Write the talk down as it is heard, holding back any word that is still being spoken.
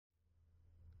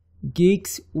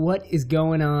Geeks, what is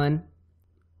going on?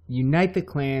 Unite the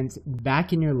clans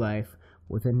back in your life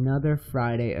with another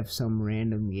Friday of some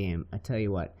random game. I tell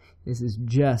you what, this is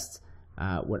just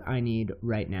what I need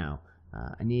right now.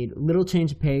 I need a little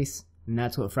change of pace, and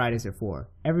that's what Fridays are for.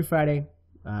 Every Friday,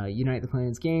 Unite the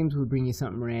Clans games will bring you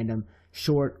something random,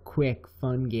 short, quick,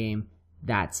 fun game.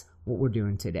 That's what we're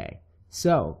doing today.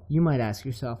 So, you might ask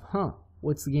yourself,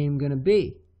 what's the game gonna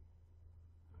be?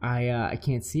 I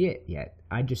can't see it yet.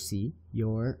 I just see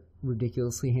your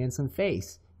ridiculously handsome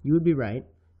face. You would be right,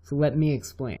 so let me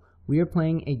explain. We are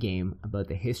playing a game about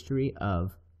the history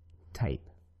of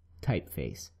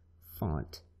typeface,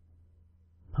 font,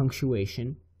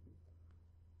 punctuation.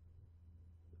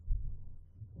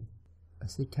 I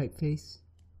say typeface?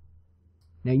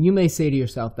 Now you may say to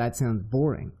yourself, that sounds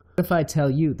boring. What if I tell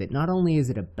you that not only is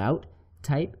it about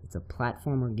type, it's a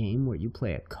platformer game where you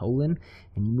play a colon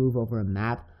and you move over a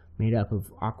map made up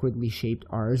of awkwardly shaped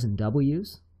R's and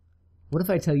W's? What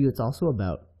if I tell you it's also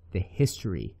about the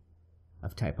history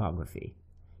of typography?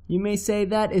 You may say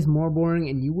that is more boring,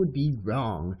 and you would be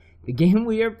wrong. The game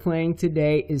we are playing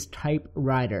today is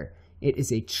Typewriter. It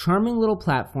is a charming little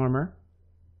platformer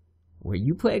where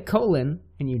you play a colon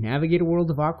and you navigate a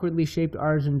world of awkwardly shaped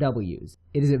R's and W's.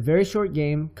 It is a very short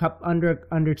game,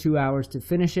 under 2 hours to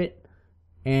finish it,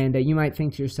 and you might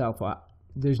think to yourself, well,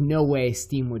 there's no way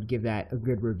Steam would give that a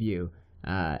good review.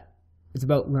 It's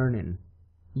about learning.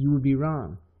 You would be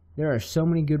wrong. There are so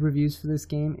many good reviews for this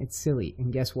game, it's silly.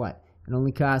 And guess what? It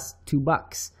only costs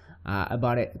 $2. I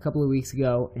bought it a couple of weeks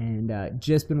ago and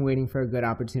just been waiting for a good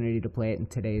opportunity to play it, and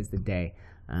today is the day.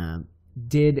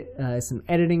 Did some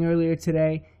editing earlier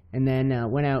today, and then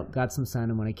went out, got some sun,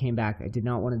 and when I came back, I did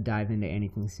not want to dive into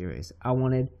anything serious. I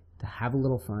wanted to have a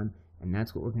little fun, and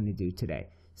that's what we're going to do today.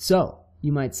 So,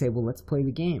 you might say, well, let's play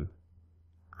the game.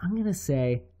 I'm going to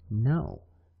say no.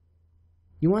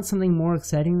 You want something more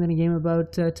exciting than a game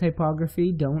about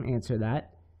typography? Don't answer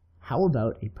that. How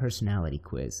about a personality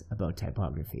quiz about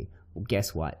typography? Well,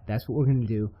 guess what? That's what we're going to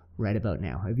do right about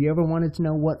now. Have you ever wanted to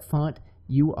know what font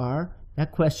you are?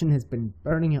 That question has been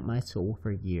burning at my soul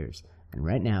for years. And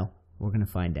right now, we're going to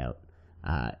find out.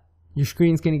 Your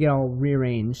screen's going to get all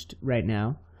rearranged right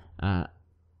now.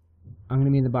 I'm going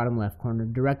to be in the bottom left corner,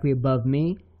 directly above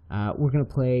me. We're going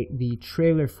to play the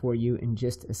trailer for you in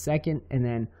just a second, and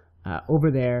then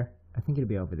over there, I think it'll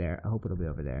be over there. I hope it'll be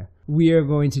over there. We are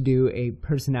going to do a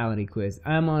personality quiz.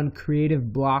 I'm on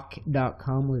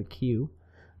creativeblock.com with a Q,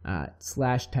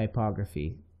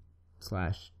 /typography, /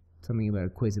 something about a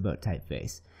quiz about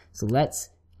typeface. So let's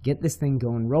get this thing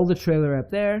going. Roll the trailer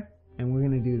up there, and we're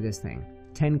going to do this thing.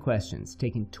 10 questions,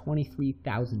 taken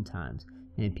 23,000 times,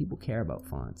 and people care about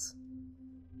fonts.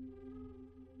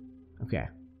 Okay,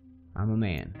 I'm a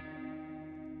man.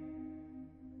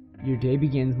 Your day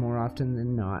begins more often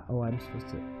than not. Oh, I'm supposed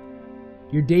to.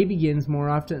 Your day begins more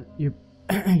often.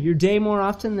 Your day more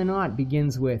often than not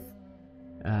begins with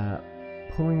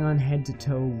pulling on head to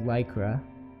toe lycra,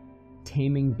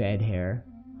 taming bed hair,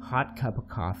 hot cup of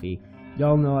coffee.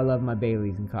 Y'all know I love my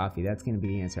Baileys and coffee. That's gonna be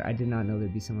the answer. I did not know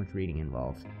there'd be so much reading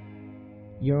involved.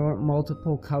 Your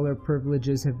multiple color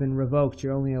privileges have been revoked.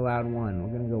 You're only allowed one.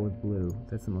 We're gonna go with blue.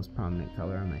 That's the most prominent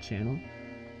color on my channel.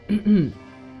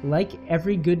 Like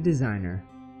every good designer,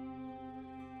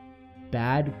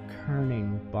 bad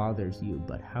kerning bothers you,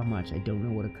 but how much? I don't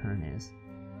know what a kern is.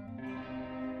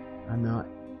 I'm not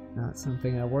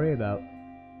something I worry about,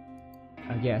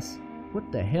 I guess.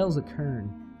 What the hell's a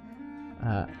kern?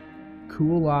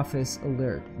 Cool office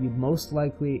alert. You'd most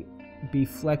likely be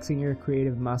flexing your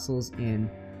creative muscles in,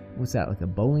 what's that, like a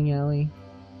bowling alley?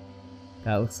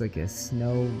 That looks like a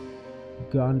snow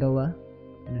gondola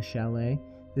in a chalet.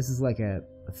 This is like a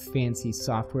fancy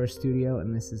software studio,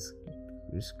 and this is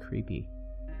just creepy.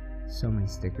 So many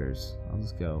stickers. I'll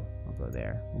go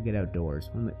there. We'll get outdoors.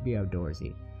 We'll be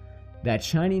outdoorsy. That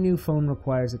shiny new phone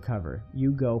requires a cover.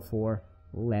 You go for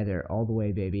leather all the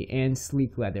way, baby, and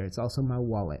sleek leather. It's also my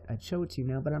wallet. I'd show it to you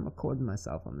now, but I'm recording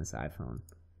myself on this iPhone.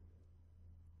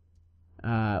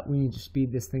 We need to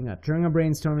speed this thing up. During a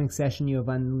brainstorming session, you have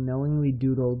unknowingly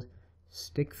doodled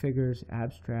stick figures,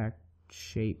 abstract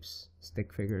shapes,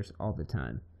 stick figures all the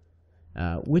time.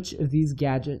 Which of these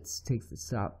gadgets takes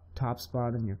the top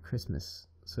spot on your Christmas?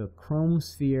 So chrome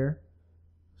sphere,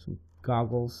 some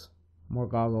goggles, more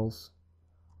goggles,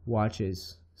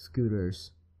 watches,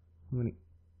 scooters. Well,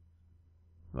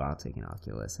 I'll take an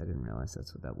Oculus. I didn't realize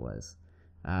that's what that was.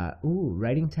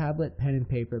 Writing tablet, pen and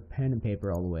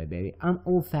paper all the way, baby. I'm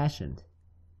old-fashioned.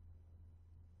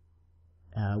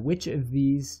 Which of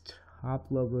these top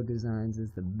logo designs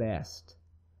is the best?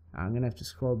 I'm gonna have to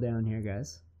scroll down here,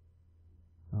 guys.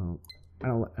 Oh,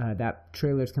 That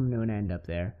trailer's coming to an end up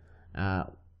there.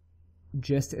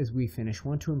 Just as we finish.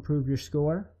 Want to improve your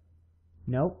score?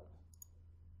 Nope.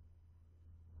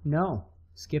 No.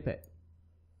 Skip it.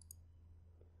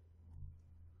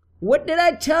 What did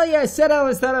I tell you? I said I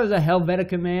always thought I was a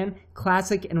Helvetica man.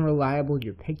 Classic and reliable,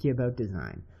 you're picky about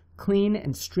design. Clean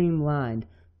and streamlined.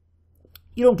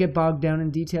 You don't get bogged down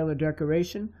in detail or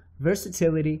decoration.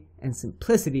 Versatility and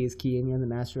simplicity is key, and you're the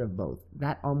master of both.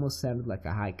 That almost sounded like a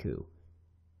haiku.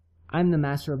 I'm the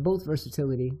master of both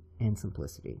versatility and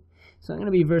simplicity. So I'm going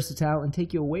to be versatile and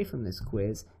take you away from this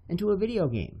quiz into a video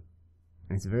game.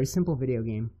 And it's a very simple video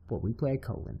game, but we play a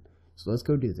colon. So let's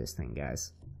go do this thing,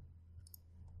 guys.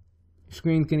 Your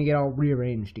screen's going to get all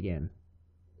rearranged again.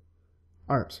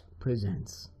 Art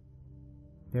presents.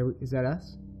 Is that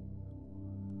us?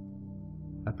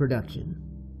 A production.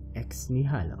 Ex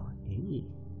nihilo. Hey.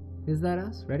 Is that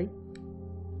us? Ready?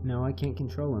 No, I can't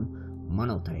control them.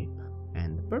 Monotype.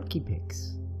 And the Burpkey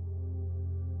picks.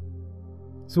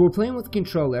 So we're playing with the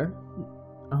controller.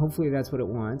 Hopefully that's what it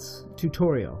wants.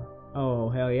 Tutorial. Oh,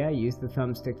 hell yeah. Use the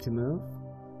thumbstick to move.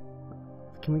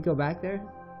 Can we go back there?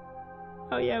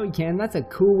 Oh yeah, we can. That's a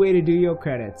cool way to do your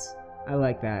credits. I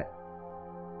like that.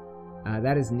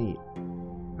 That is neat.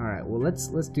 Alright, well let's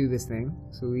do this thing.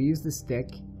 So we use the stick.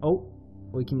 Oh,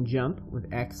 we can jump with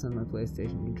X on my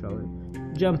PlayStation controller.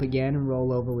 Jump again and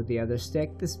roll over with the other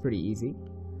stick. This is pretty easy.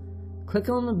 Click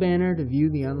on the banner to view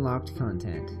the unlocked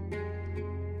content.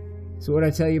 So what I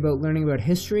tell you about learning about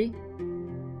history?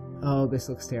 Oh, this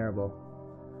looks terrible.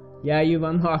 Yeah, you've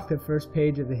unlocked the first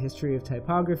page of the history of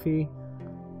typography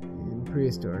in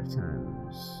prehistoric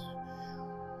times.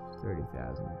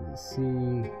 30,000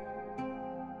 BC.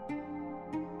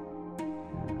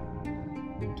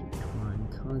 Intertwine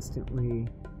constantly.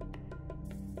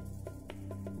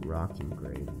 Rock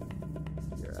engraving.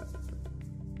 Europe.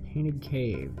 Painted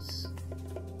caves.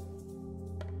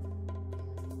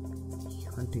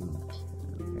 Hunting.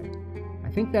 Okay. I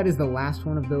think that is the last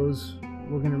one of those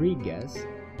we're gonna read, guys.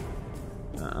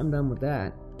 I'm done with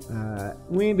that.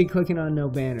 We ain't be clicking on no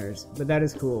banners, but that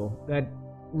is cool. That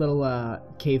little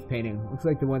cave painting looks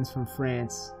like the ones from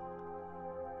France.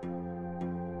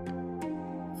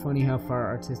 Funny how far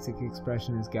artistic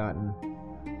expression has gotten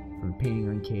from painting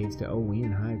on caves to we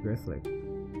in hieroglyphic.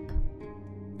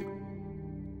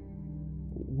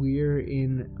 We're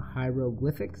in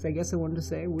hieroglyphics, I guess I wanted to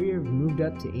say. We have moved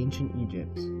up to ancient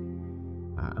Egypt.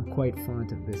 I'm quite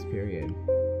fond of this period.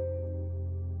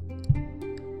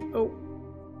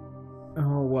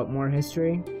 Oh, what, more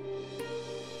history?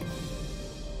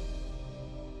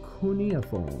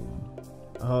 Cuneiform.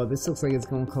 Oh, this looks like it's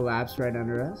going to collapse right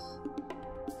under us.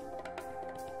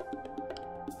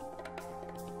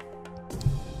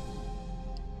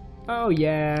 Oh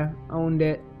yeah, owned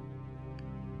it.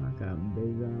 Like a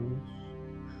Bezos.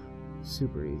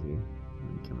 Super easy.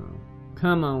 Come on.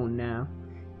 Come on now.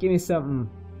 Give me something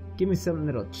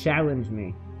that'll challenge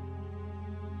me.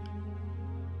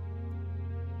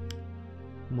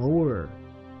 More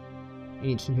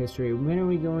ancient history. When are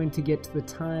we going to get to the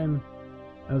time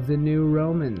of the new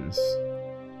Romans?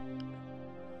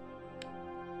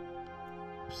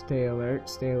 Stay alert,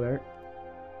 stay alert.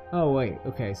 Oh wait,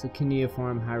 okay, so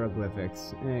cuneiform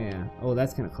hieroglyphics. Yeah. Oh,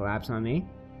 that's gonna collapse on me.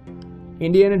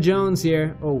 Indiana Jones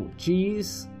here. Oh,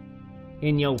 jeez.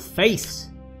 In your face.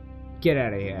 Get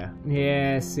out of here.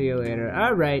 Yeah, see you later.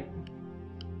 Alright.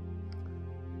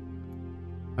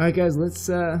 Alright guys, let's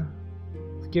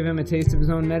give him a taste of his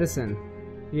own medicine.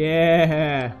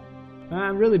 Yeah.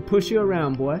 Really push you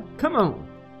around, boy. Come on.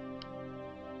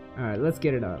 Alright, let's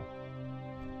get it on.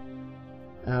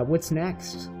 What's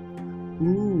next?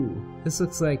 Ooh, this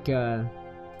looks like maybe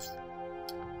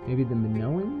the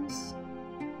Minoans?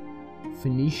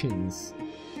 Phoenicians.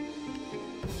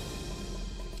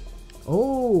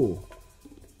 Oh!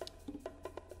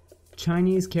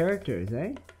 Chinese characters,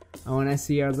 eh? Oh, and I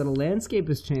see our little landscape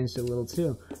has changed a little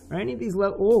too. Are any of these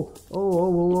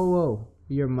whoa.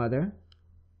 Your mother.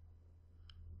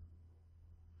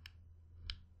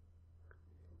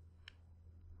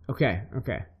 Okay.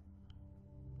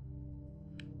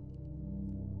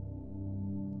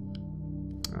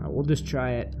 We'll just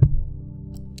try it.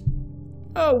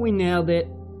 Oh, we nailed it.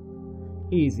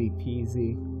 Easy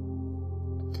peasy.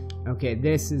 Okay,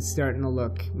 this is starting to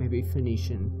look maybe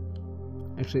Phoenician.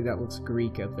 Actually, that looks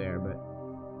Greek up there, but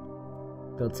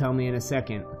they'll tell me in a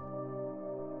second.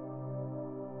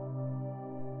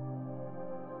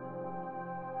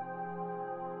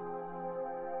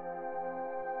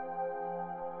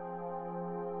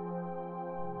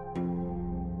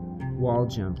 Wall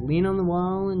jump. Lean on the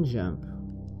wall and jump.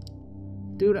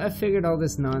 Dude, I figured all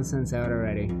this nonsense out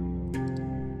already.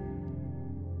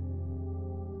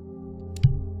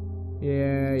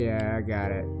 Yeah, I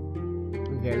got it.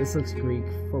 Okay, this looks Greek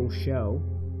faux show.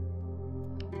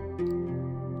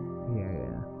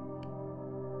 Yeah.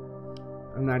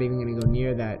 I'm not even gonna go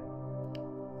near that.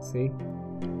 See?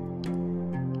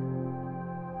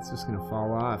 It's just gonna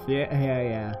fall off.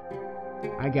 Yeah.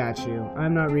 I got you.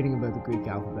 I'm not reading about the Greek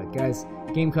alphabet. Guys,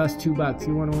 game costs $2.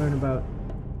 You wanna learn about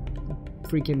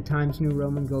freaking Times New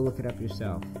Roman? Go look it up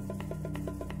yourself.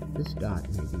 This dot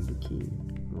may be the key.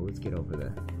 Well, let's get over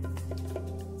there.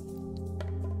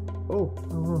 Oh,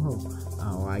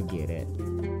 I get it.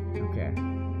 Okay.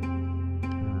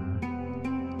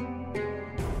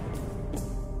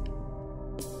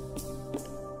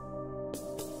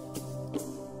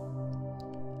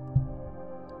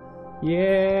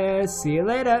 Yeah, see you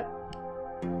later.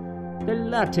 The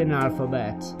Latin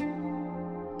alphabet.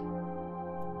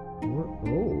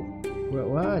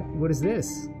 What? What is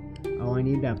this? Oh, I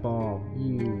need that ball.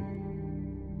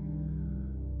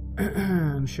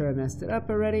 I'm sure I messed it up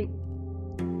already.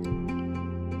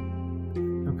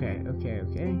 Okay.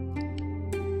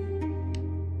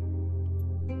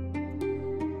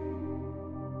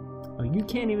 Oh, you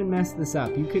can't even mess this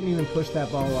up. You couldn't even push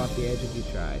that ball off the edge if you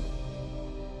tried.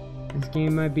 This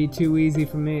game might be too easy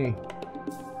for me.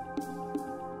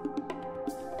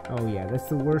 Oh yeah, that's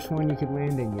the worst one you could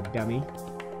land in, you dummy.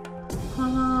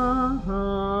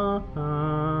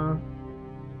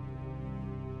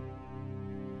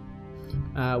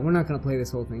 We're not gonna play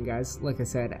this whole thing, guys. Like I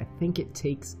said, I think it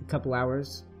takes a couple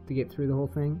hours to get through the whole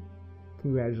thing.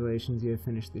 Congratulations, you have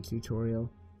finished the tutorial.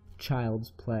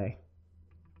 Child's play.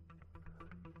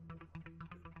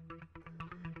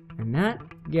 And that,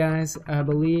 guys, I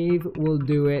believe will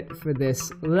do it for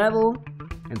this level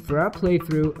and for our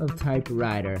playthrough of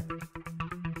Typewriter.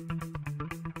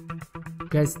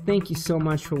 Guys, thank you so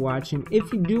much for watching.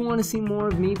 If you do want to see more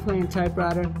of me playing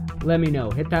Typewriter, let me know.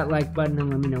 Hit that like button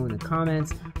and let me know in the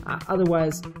comments.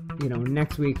 Otherwise, you know,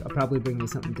 next week I'll probably bring you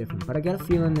something different. But I got a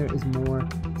feeling there is more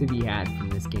to be had from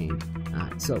this game.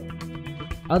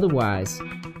 Otherwise,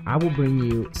 I will bring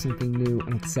you something new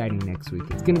and exciting next week.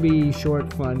 It's going to be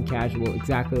short, fun, casual,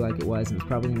 exactly like it was, and it's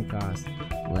probably going to cost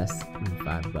less than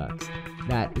 $5.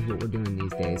 That is what we're doing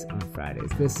these days on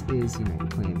Fridays. This is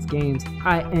UniteTheClans Games.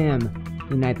 I am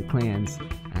UniteTheClans,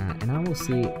 and I will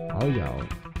see all y'all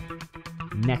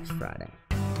next Friday.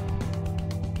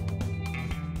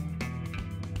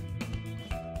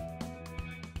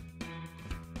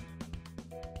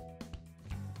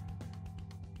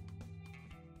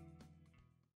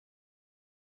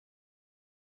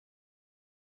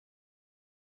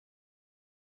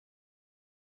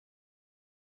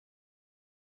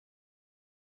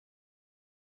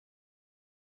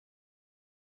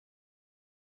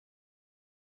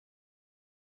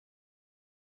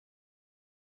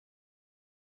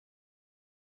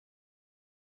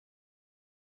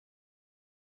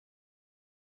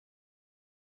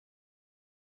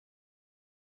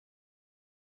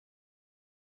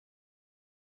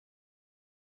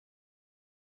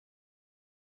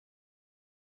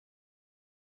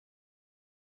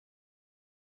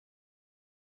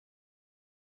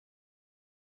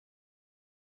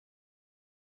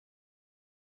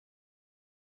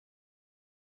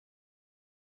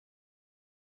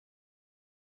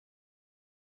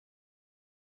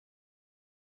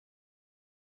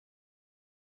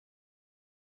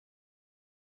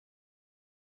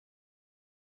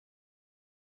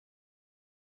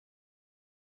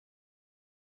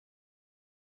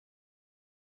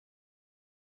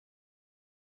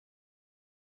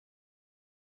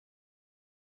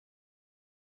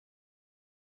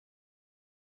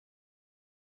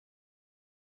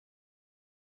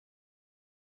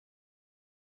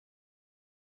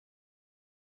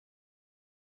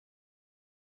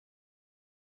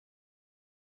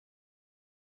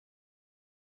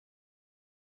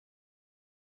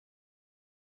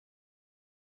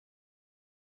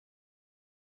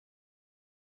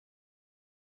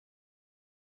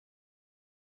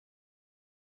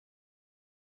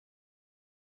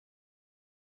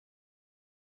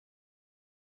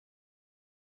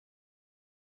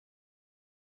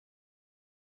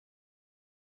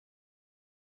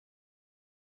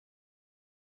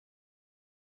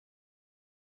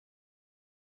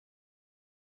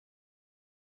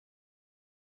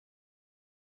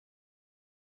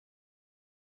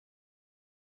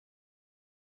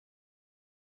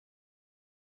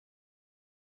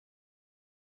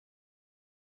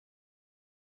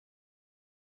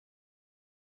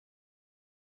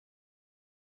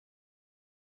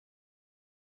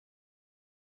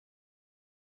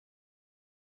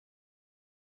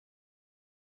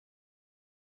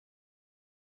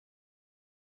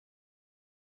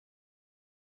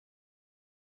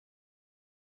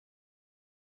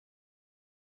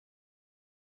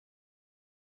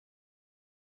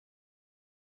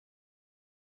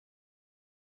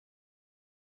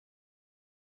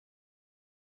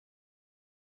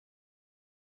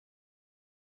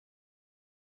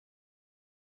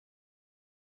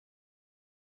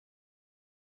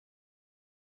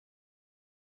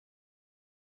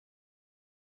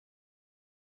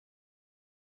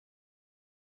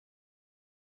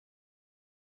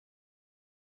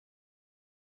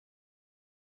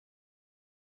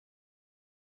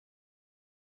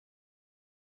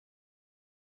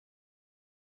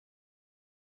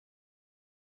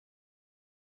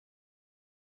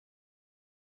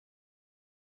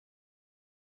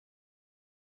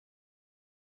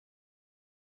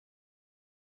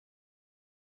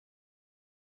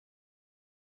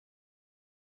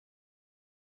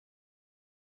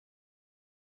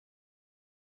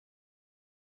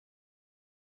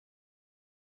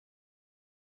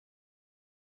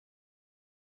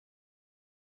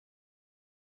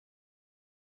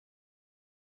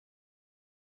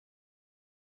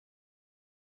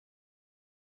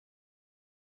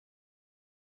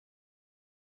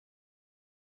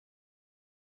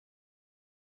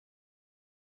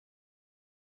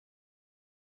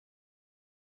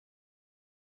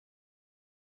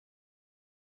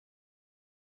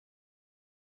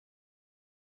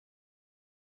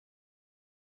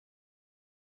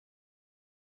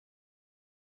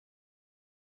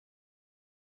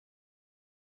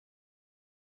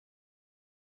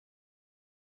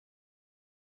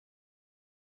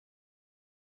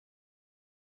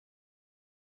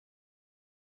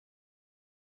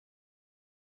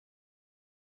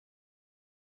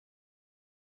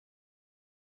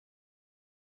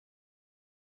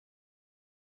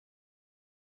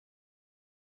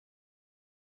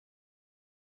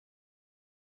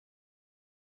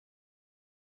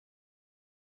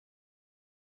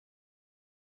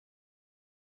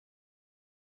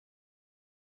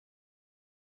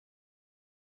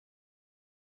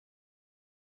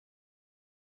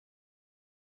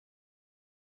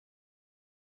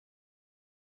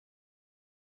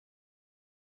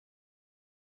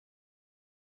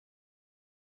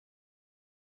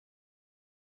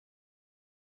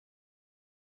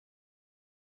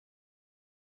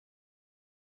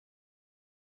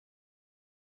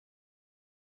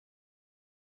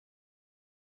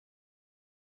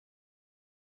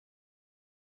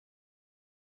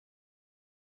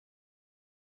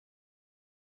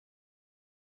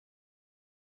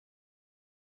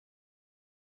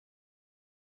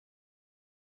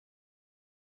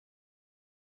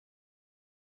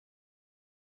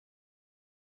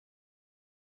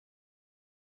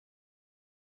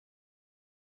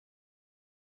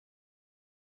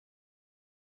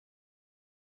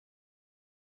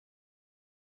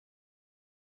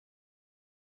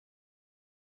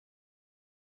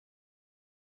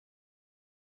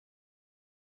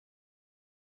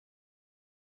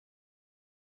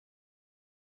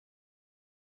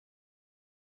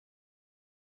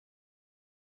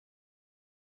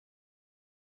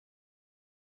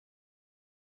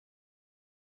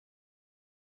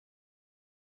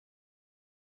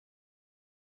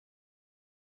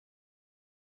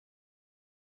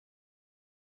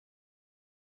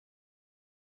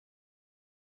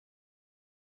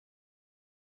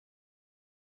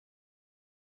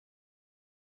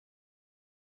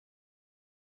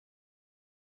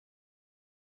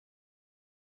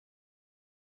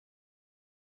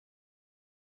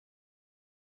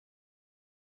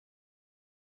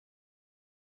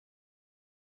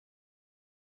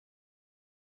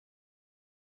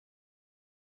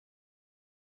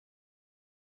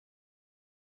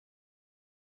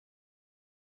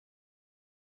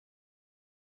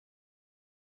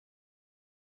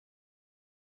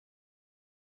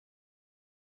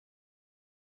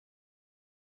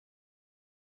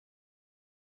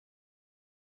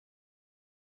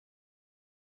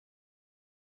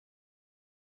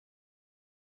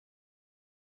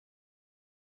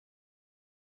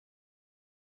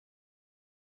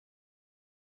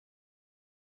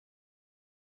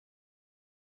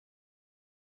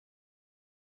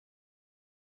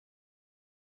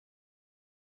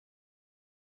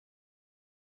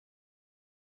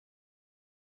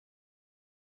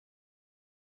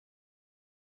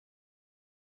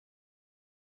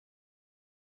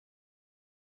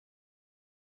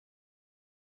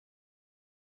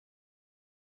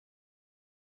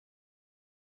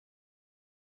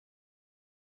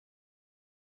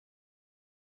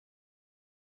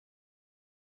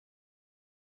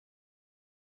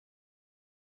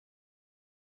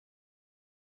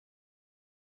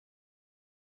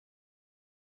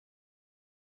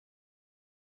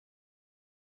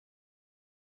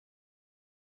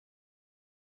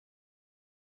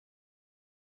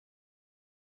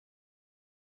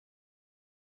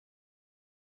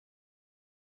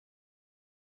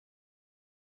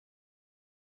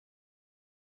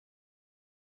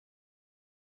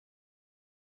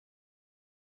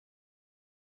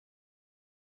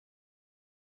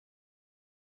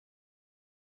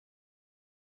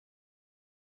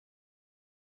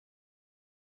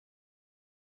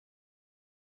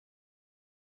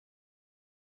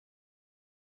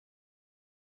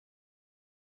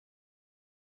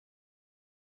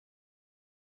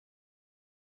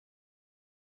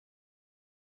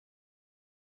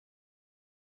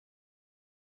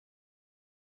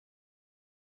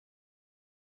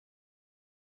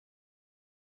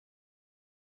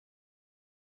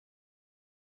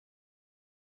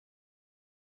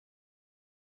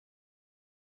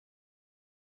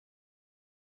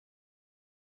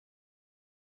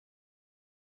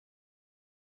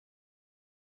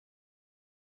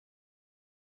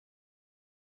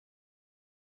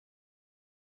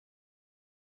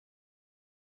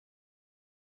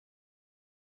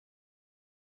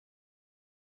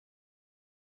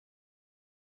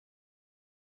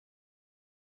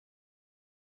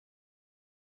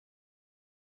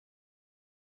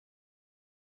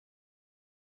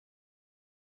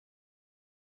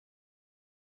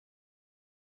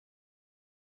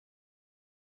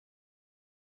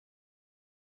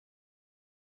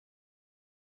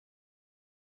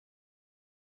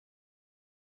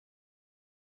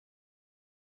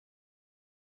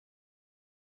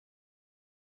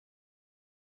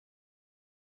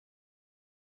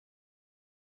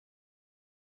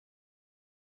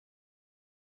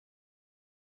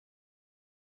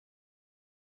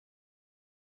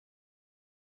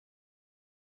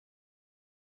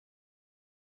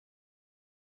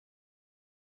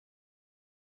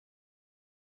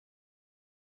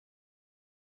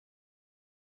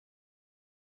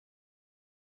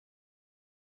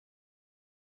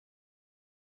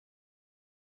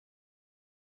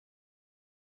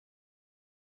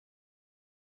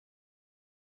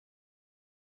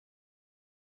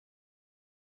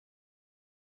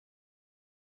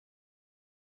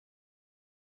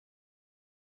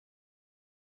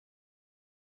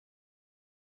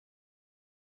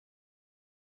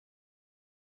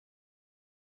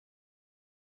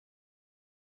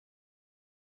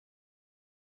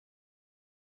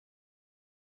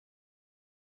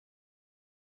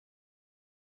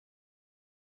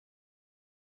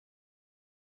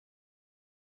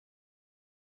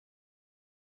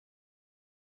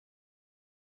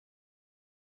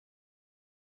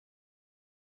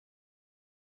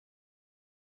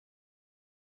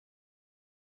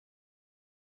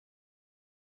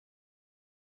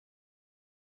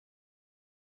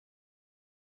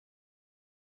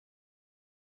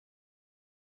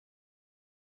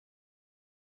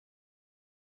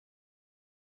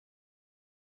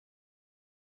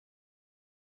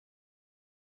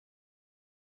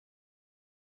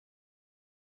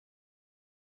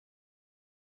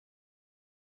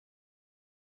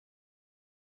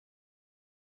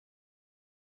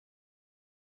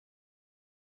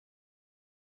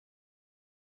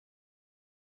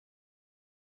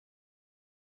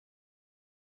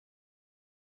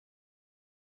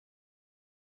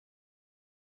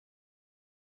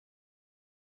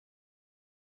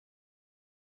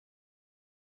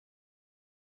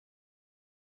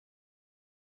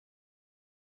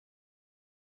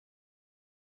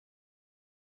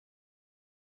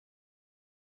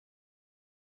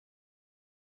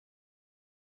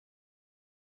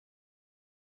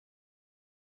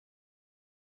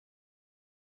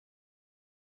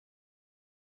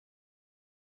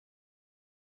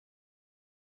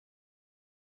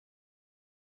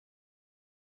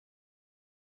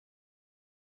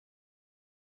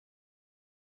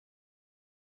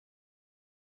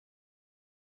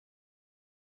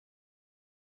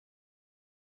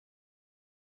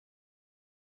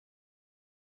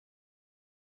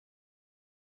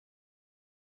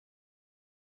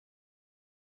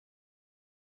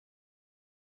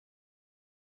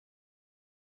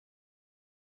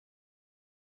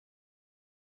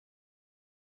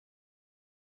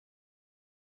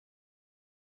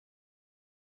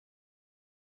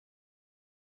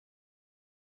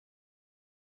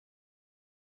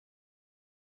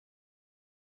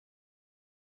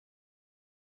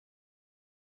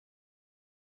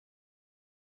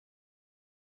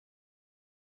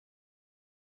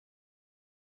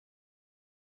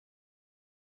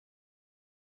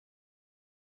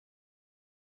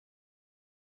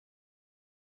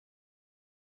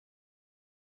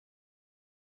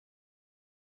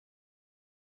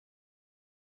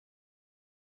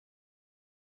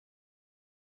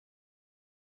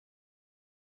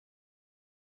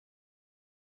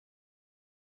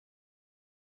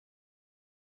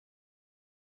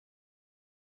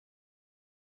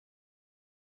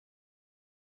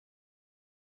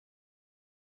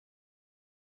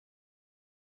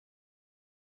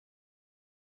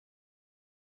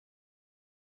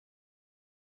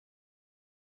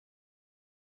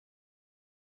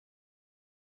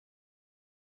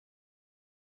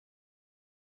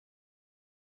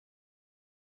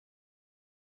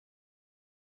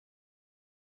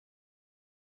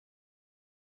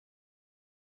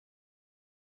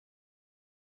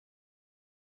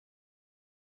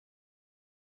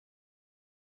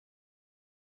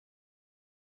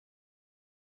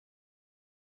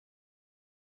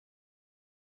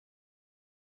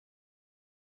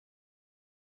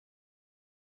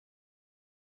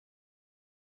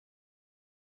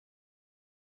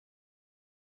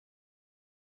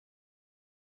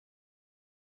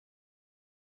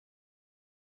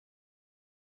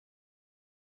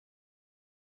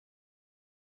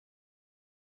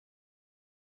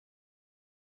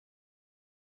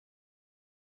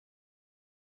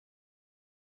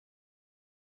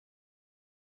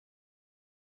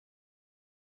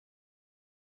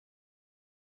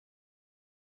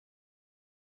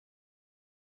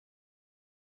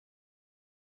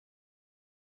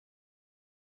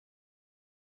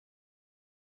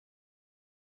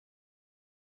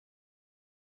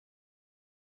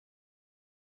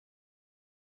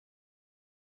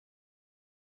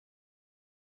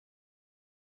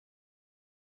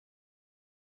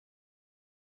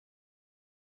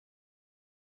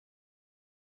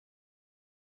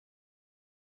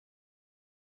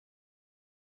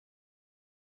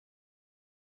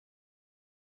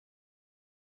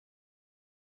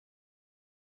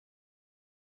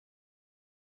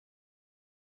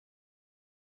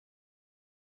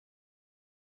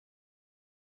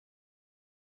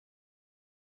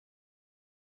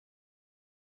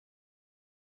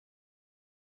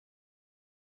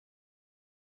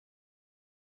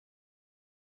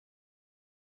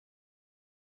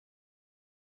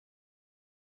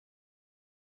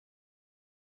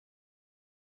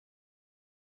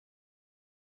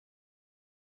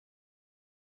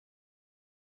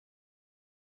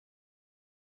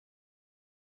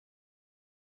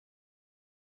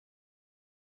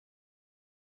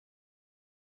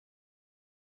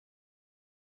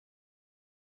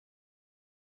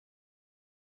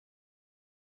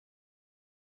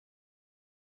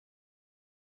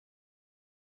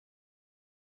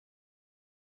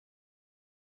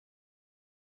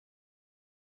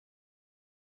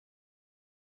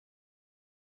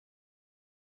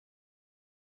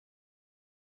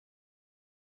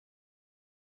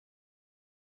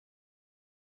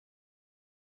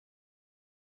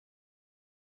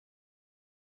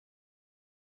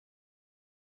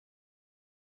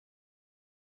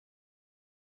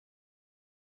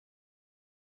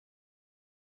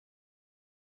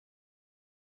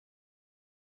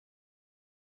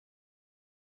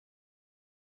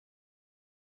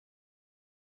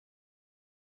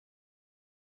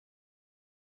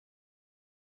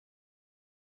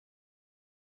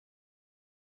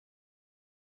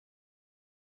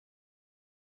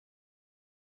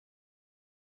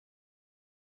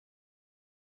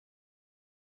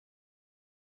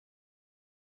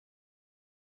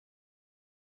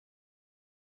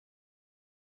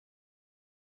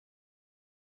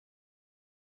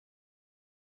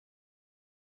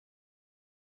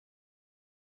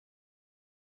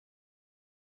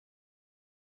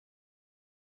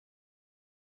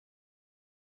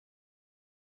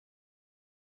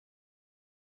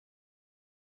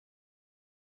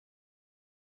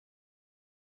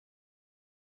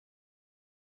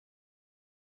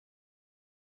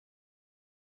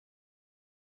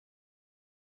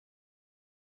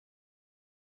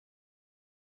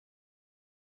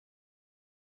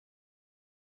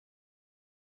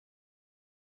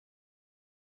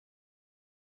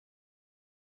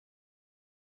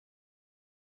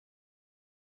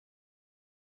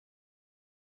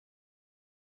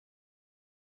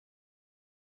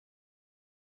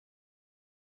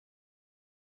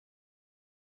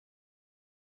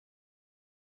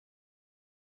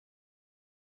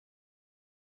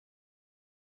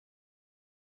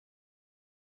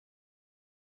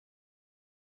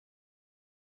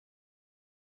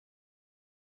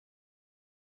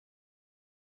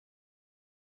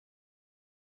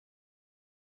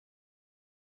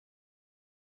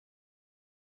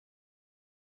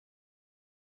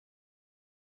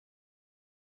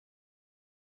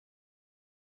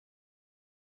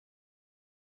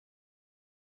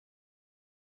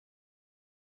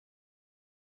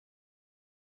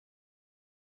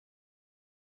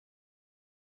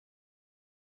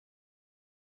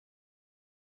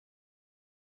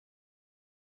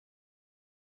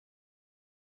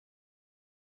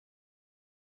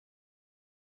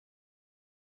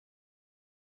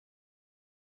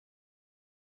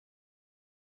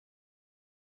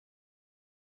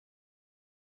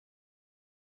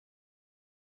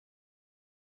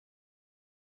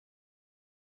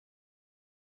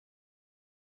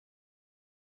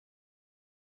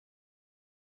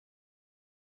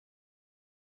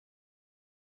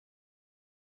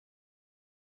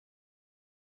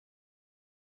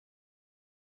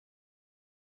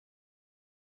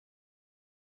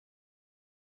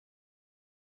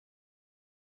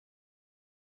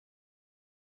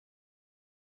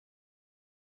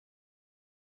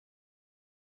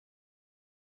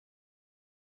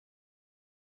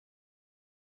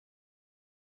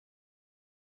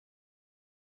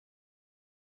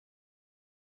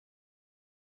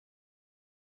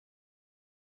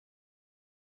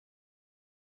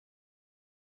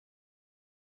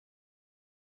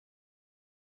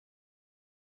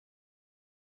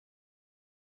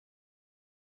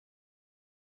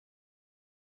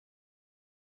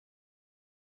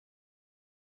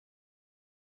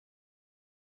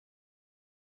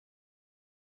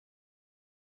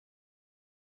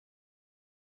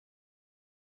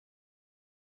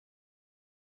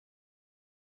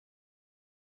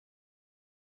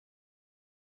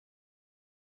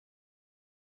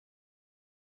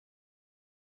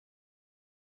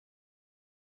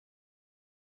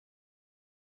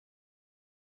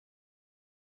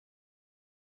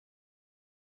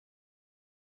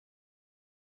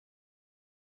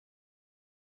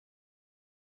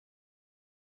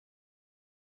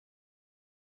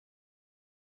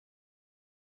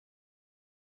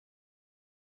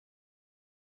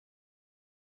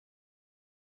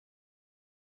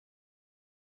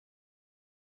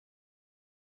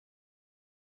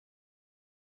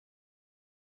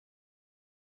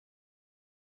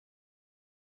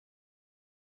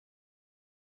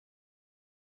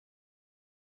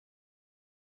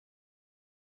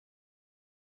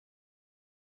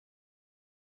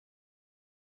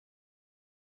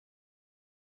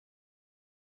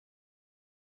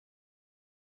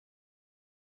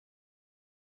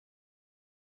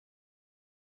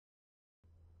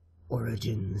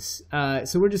 Origins.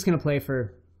 So we're just gonna play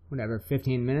for whatever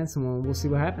 15 minutes, and we'll see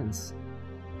what happens.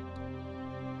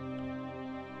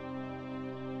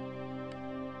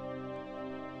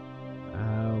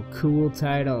 Oh, cool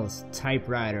titles.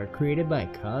 Typewriter, created by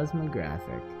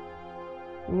Cosmographic.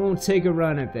 We won't take a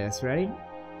run at this. Ready?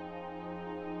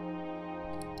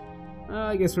 Oh,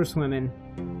 I guess we're swimming.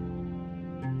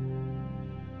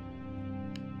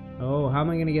 Oh, how am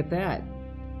I gonna get that?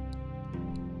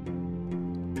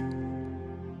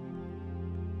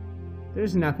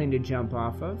 There's nothing to jump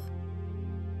off of.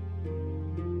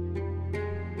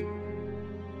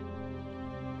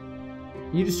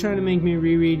 You just trying to make me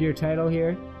reread your title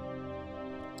here?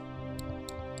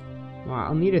 Well,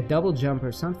 I'll need a double jump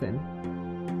or something.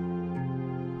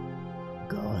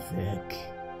 Gothic.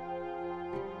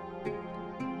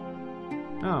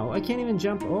 Oh, I can't even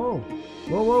jump. Oh.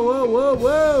 Whoa, whoa, whoa, whoa,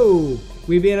 whoa!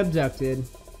 We've been abducted.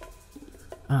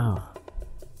 Oh.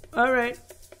 Alright.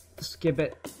 Skip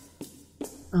it.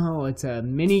 Oh, it's a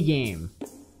mini game.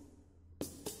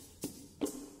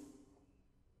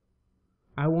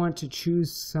 I want to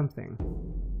choose something.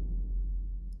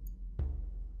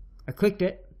 I clicked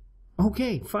it.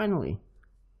 Okay, finally.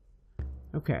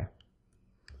 Okay.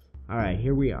 Alright,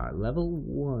 here we are. Level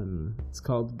 1. It's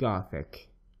called Gothic.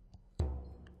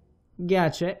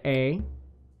 Gotcha, A.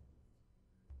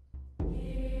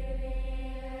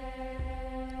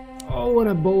 Oh, what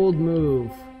a bold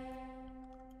move.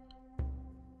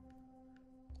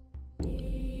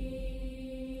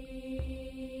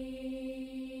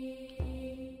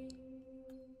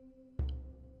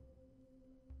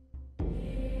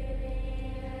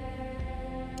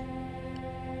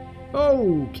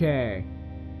 Okay.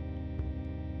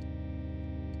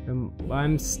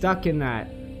 I'm stuck in that.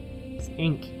 It's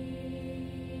ink.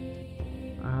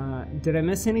 Did I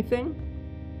miss anything?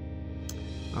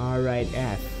 Alright,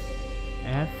 F.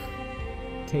 F.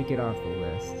 Take it off the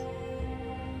list.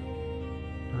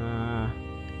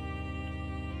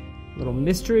 Little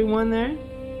mystery one there.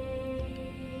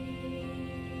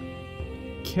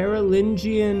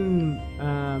 Carolingian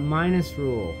minus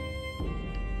rule.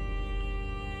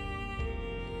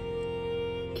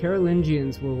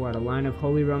 Carolingians were what, a line of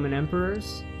Holy Roman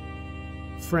Emperors?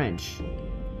 French.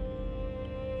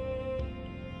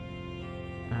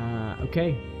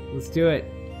 Okay, let's do it.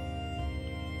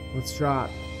 Let's drop.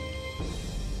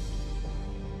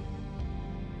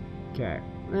 Okay,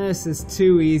 this is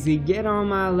too easy. Get on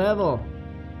my level.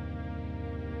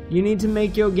 You need to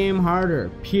make your game harder,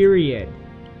 period.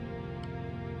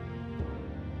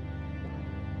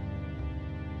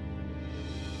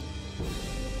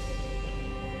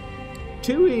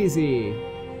 Too easy.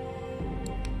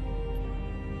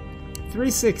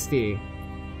 360.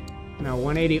 No,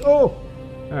 180. Oh!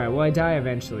 Alright, well I die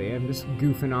eventually. I'm just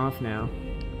goofing off now.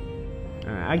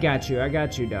 Alright, I got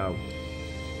you, dog.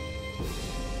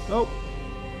 Oh!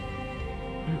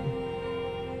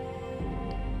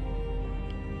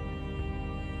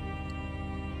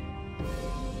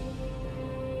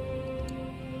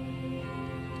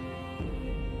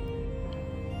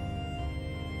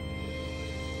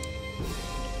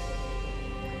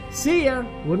 See ya!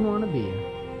 Wouldn't want to be ya.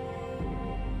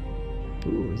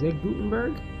 Ooh, is that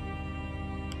Gutenberg?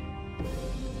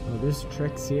 Oh, there's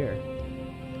tricks here.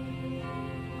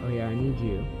 Oh yeah, I need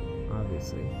you,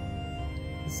 obviously.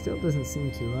 It still doesn't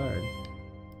seem too hard.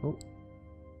 Oh.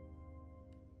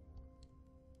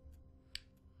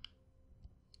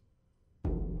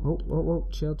 Oh, whoa, whoa,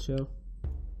 chill, chill.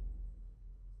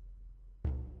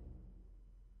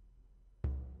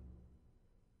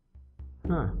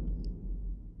 Huh.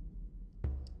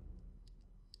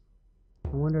 I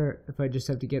wonder if I just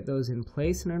have to get those in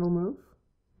place and it'll move?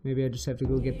 Maybe I just have to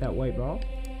go get that white ball?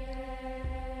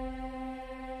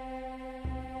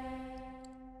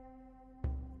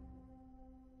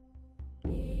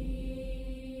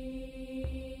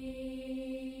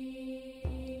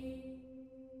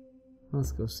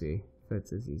 Let's go see if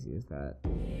it's as easy as that.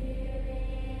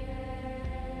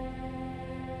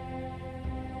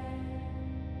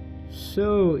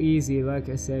 So easy, like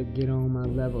I said, get on my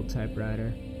level,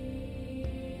 typewriter.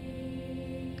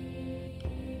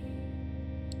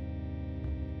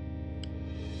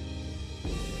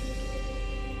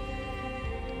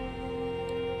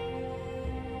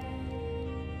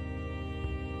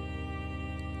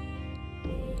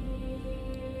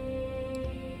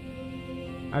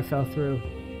 I fell through.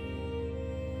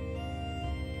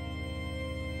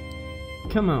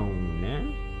 Come on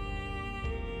now.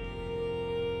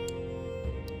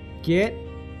 Get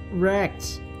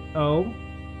wrecked. Oh.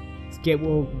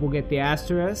 We'll get the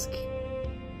asterisk.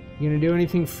 You gonna do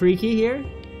anything freaky here?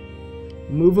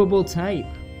 Movable type.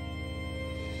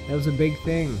 That was a big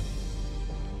thing.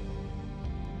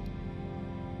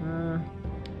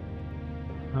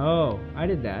 Oh, I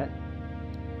did that.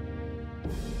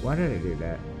 Why did I do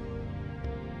that?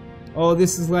 Oh,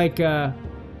 this is like,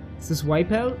 is this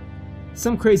Wipeout?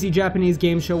 Some crazy Japanese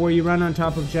game show where you run on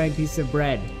top of a giant piece of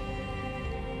bread.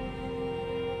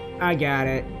 I got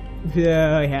it.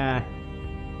 Oh, yeah.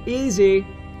 Easy.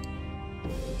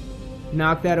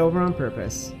 Knock that over on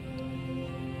purpose.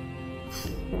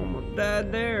 Almost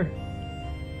died there.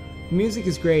 Music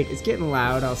is great. It's getting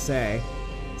loud, I'll say.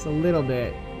 It's a little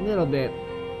bit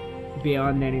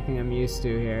beyond anything I'm used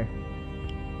to here.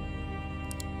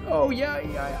 Oh,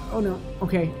 yeah. Oh, no.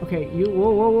 Okay.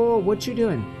 Whoa. What you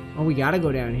doing? Oh, we gotta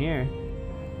go down here.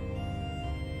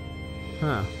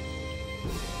 Huh.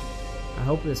 I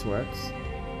hope this works.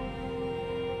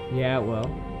 Yeah, it will.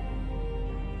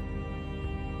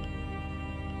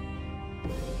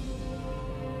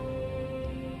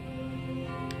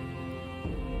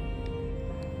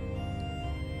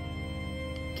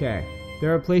 Okay.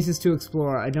 There are places to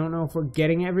explore. I don't know if we're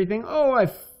getting everything. Oh,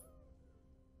 I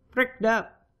fricked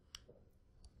up.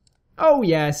 Oh,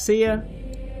 yeah. See ya.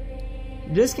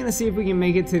 Just gonna see if we can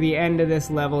make it to the end of this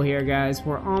level here, guys.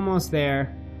 We're almost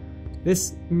there.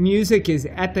 This music is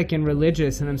epic and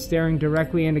religious, and I'm staring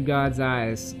directly into God's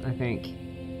eyes, I think.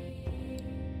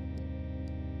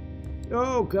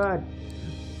 Oh, God.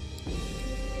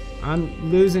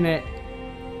 I'm losing it.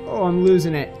 Oh, I'm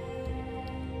losing it.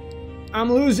 I'm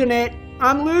losing it.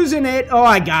 I'm losing it. Oh,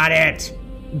 I got it.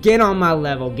 Get on my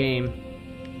level, game.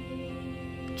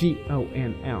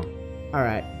 G-O-M-L.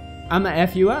 Alright. I'm gonna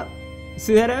F you up.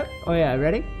 See that up? Oh, yeah.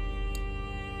 Ready?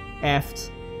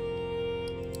 F'd.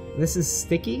 This is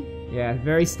sticky? Yeah,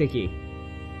 very sticky.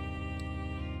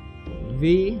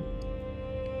 V.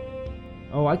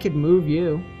 Oh, I could move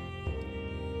you.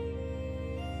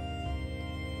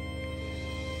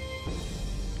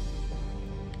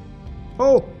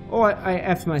 Oh, I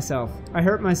F'd myself. I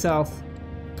hurt myself.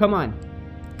 Come on.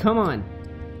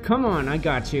 I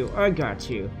got you.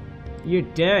 You're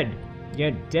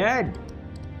dead.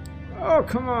 Oh,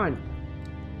 come on.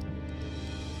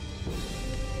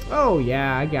 Oh,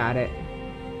 yeah, I got it.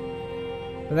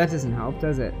 But that doesn't help,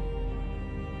 does it?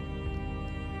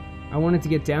 I wanted to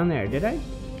get down there, did I?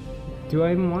 Do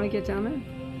I even want to get down there?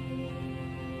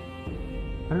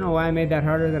 I don't know why I made that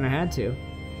harder than I had to.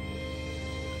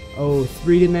 Oh,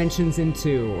 3 dimensions in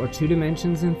 2, or 2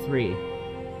 dimensions in 3.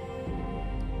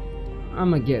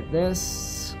 I'm gonna get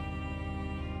this.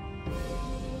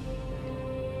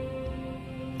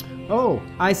 Oh,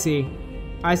 I see.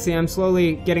 I'm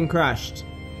slowly getting crushed.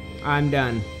 I'm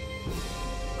done.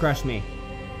 Crush me.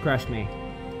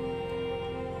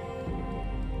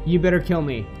 You better kill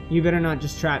me. You better not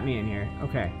just trap me in here.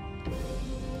 Okay.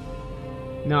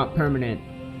 Not permanent.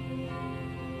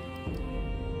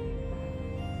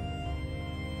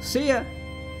 See ya!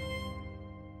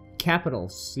 Capital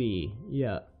C.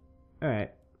 Yeah.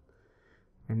 Alright.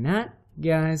 And that,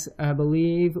 guys, I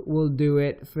believe will do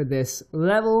it for this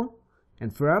level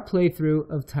and for our playthrough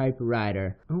of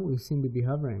Typewriter. Oh, we seem to be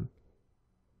hovering.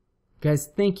 Guys,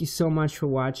 thank you so much for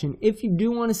watching. If you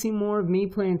do want to see more of me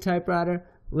playing Typewriter,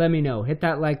 let me know. Hit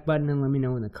that like button and let me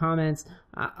know in the comments.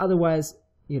 Otherwise,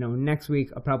 you know, next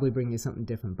week I'll probably bring you something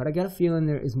different. But I got a feeling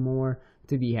there is more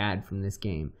to be had from this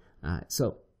game.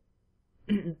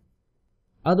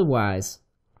 Otherwise,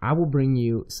 I will bring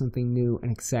you something new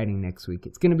and exciting next week.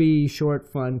 It's going to be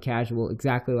short, fun, casual,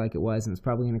 exactly like it was, and it's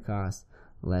probably going to cost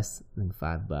less than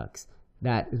 $5.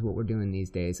 That is what we're doing these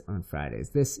days on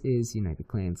Fridays. This is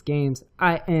UniteTheClans Games.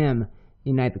 I am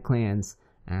UniteTheClans,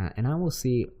 and I will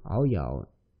see all y'all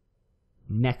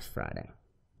next Friday.